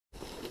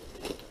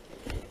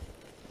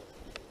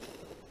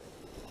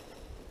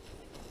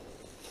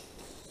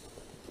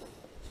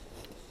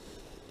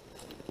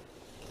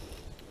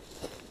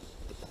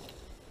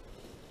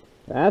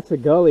That's a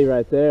gully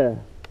right there.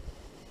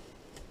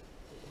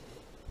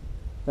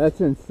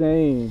 That's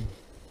insane.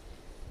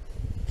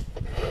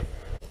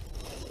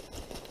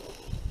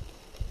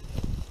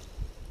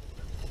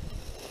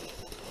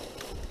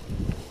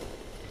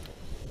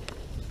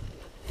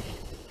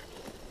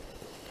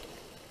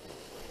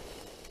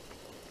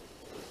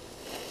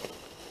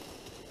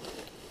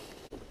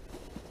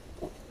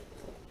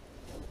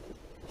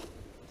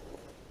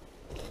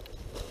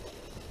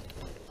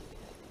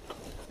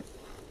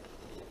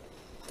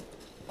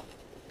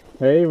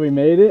 Hey, we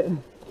made it.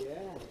 Yeah.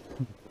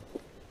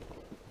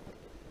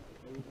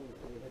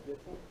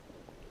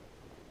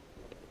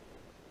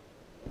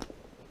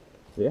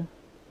 Yeah.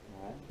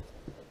 Alright.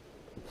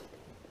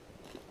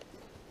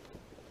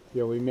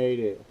 Yeah, we made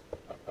it.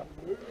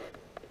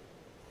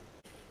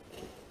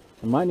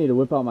 I might need to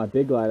whip out my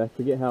big light. I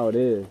forget how it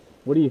is.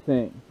 What do you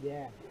think?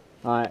 Yeah.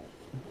 Alright.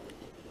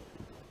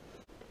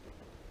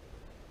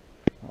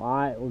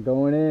 Alright, we're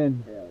going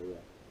in. Hell yeah.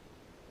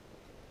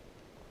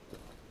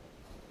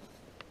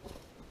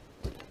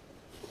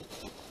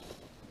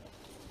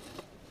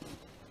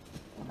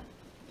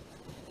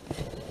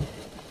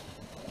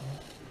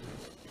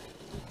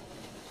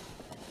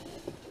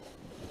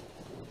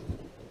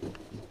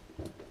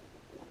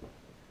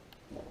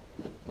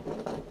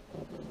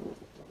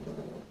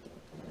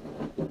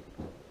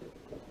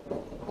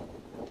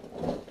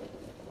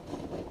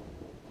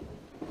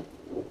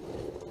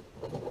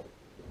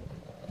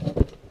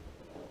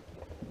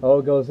 Oh,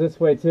 it goes this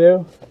way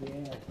too?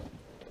 Yeah.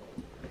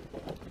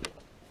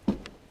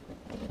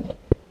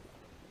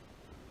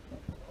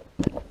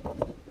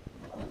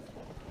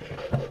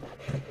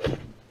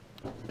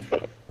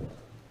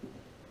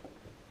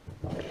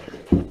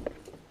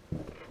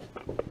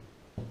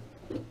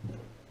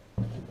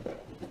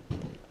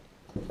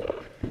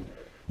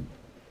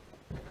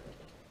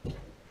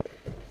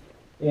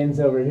 Ends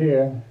over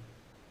here.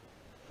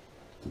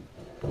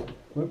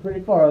 Went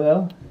pretty far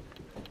though.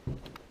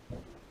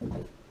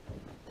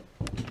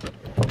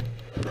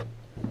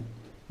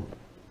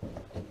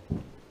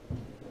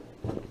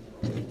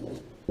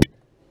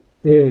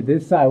 Dude,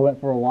 this side went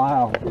for a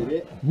while. Did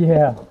it?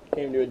 Yeah.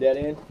 Came to a dead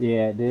end?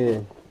 Yeah, it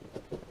did.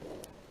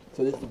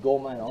 So this is the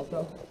gold mine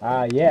also?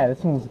 Yeah, this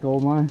one's a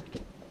gold mine.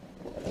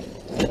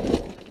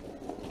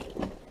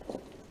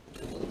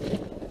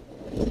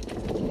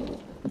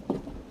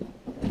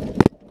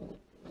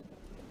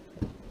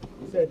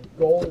 You said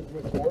gold is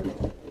with quartz?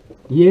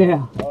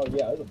 Yeah. Oh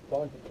yeah, there's a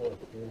bunch of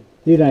quartz here.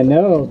 Dude, I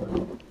know.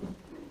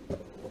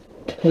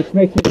 Which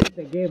makes me think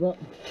they gave up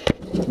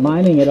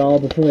mining it all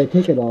before they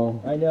took it all.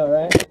 I know,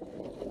 right?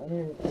 I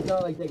mean, it's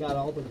not like they got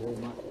all the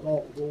gold out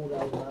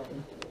of the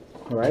mountain.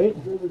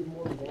 Right? There was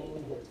more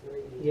veins or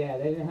crazy. Yeah,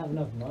 they didn't have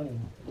enough money.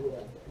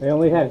 Yeah. They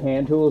only had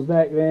hand tools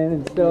back then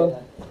and stuff.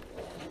 Yeah.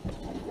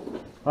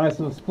 Alright,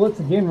 so it splits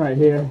again right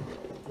here.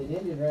 It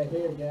ended right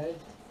here, guys.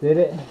 Did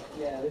it?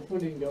 Yeah, this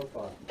one didn't go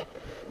far.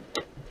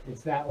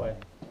 It's that way.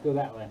 Go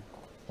that way.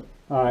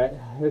 Alright,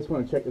 I just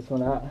want to check this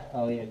one out.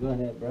 Oh yeah, go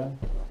ahead, bro.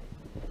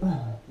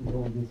 I'm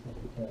going this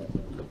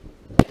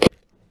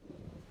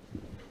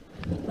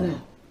way.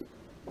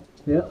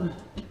 Yep.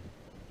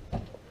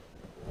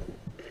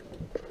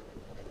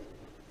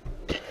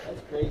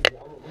 That's crazy. I'm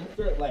gonna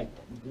start like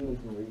doing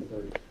some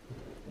research.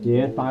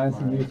 Yeah, finding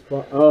some new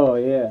spot. Oh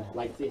yeah.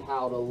 Like see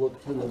how to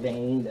look for the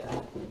vein, to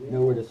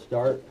know where to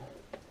start.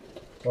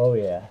 Oh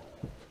yeah.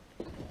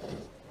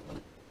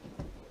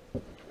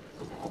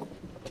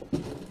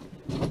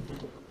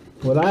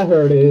 What I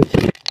heard is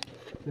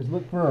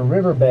look for a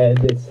riverbed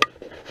that's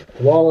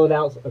wallowed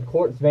out a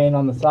quartz vein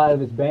on the side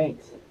of its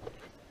banks.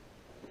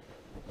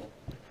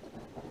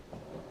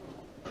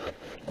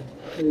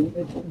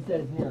 It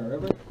says near a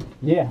river?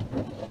 Yeah.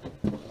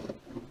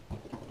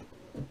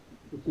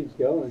 It keeps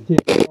going.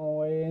 Keeps going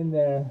way in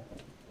there.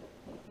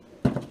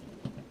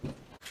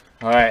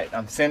 Alright,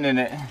 I'm sending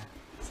it.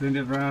 Send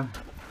it around.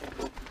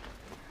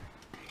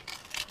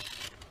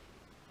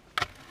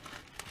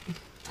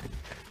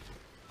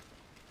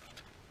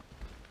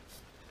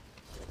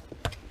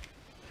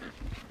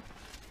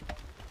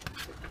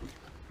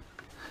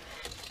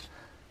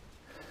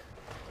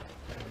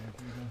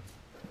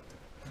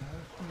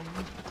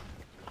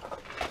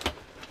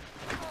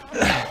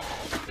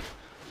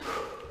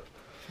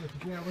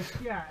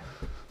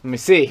 Let me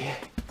see.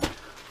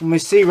 Let me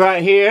see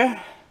right here.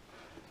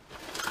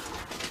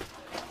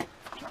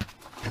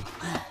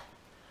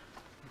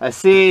 I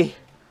see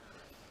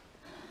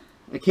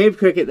a cave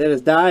cricket that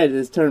has died and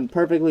has turned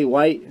perfectly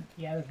white.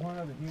 Yeah, there's one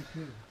over here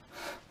too.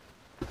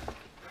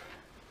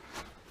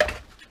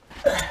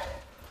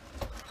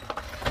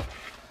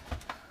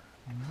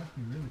 Must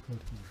be really close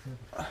to the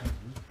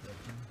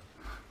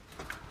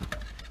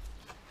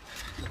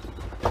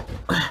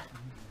surface.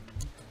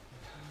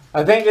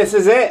 I think this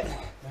is it.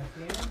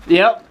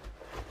 Yep.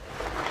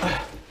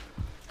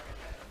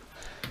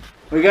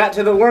 We got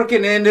to the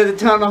working end of the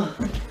tunnel.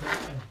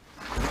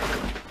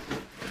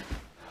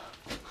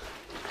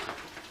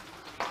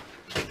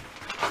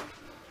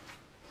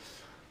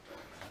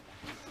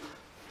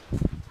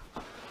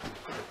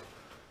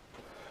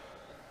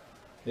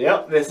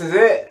 Yep, this is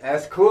it.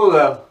 That's cool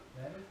though.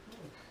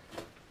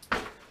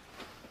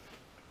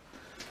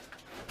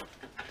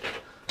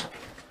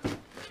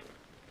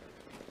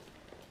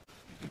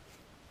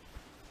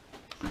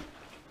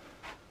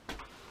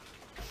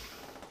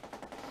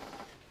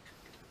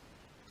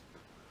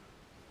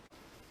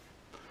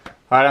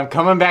 Alright, I'm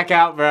coming back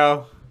out,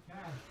 bro.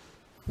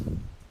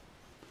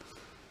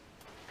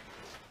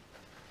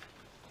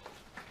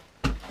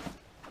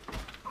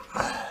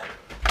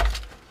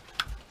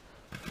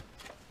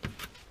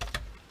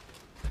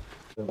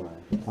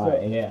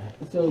 Yeah.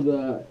 So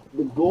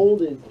the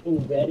gold is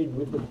embedded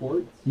with the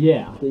quartz.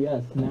 Yeah. So you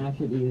gotta smash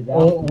it to get it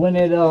out.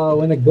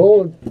 Well,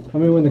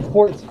 when the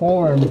quartz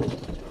formed,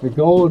 the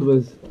gold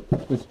was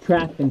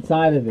trapped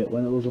inside of it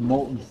when it was a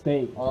molten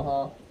state.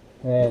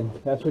 And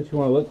that's what you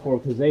want to look for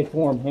because they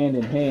form hand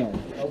in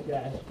hand.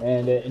 Okay.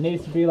 And it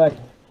needs to be like,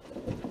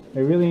 it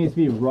really needs to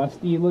be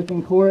rusty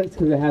looking quartz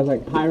because it has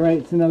like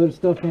pyrites and other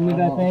stuff in it,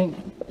 I think.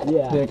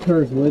 Yeah. That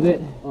occurs with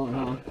it.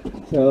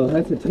 So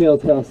that's a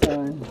telltale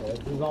sign.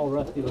 This is all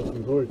rusty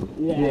looking quartz.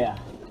 Yeah.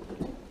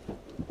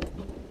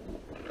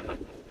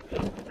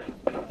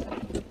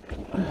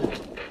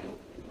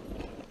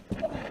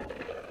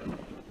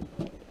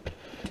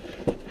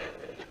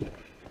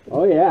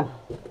 Oh yeah.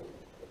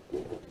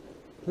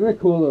 This is a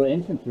cool little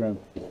entrance room.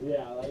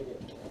 Yeah, I like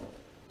it.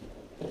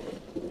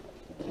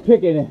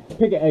 Pick an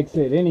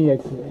exit, any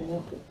exit.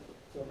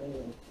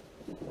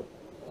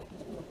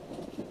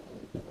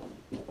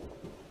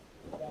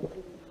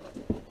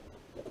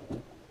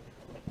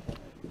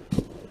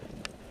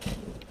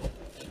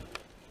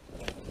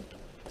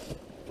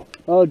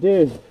 Oh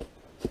dude,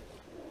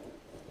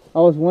 I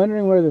was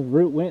wondering where this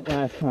route went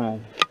last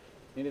time,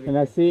 and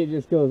I see it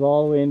just goes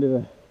all the way into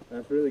the.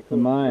 That's really cool.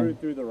 Mine.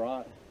 Through the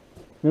rock.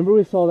 Remember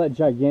we saw that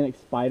gigantic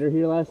spider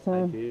here last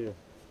time? I do.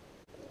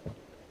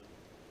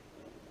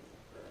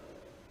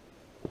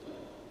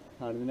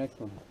 On to the next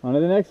one. On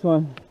to the next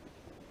one.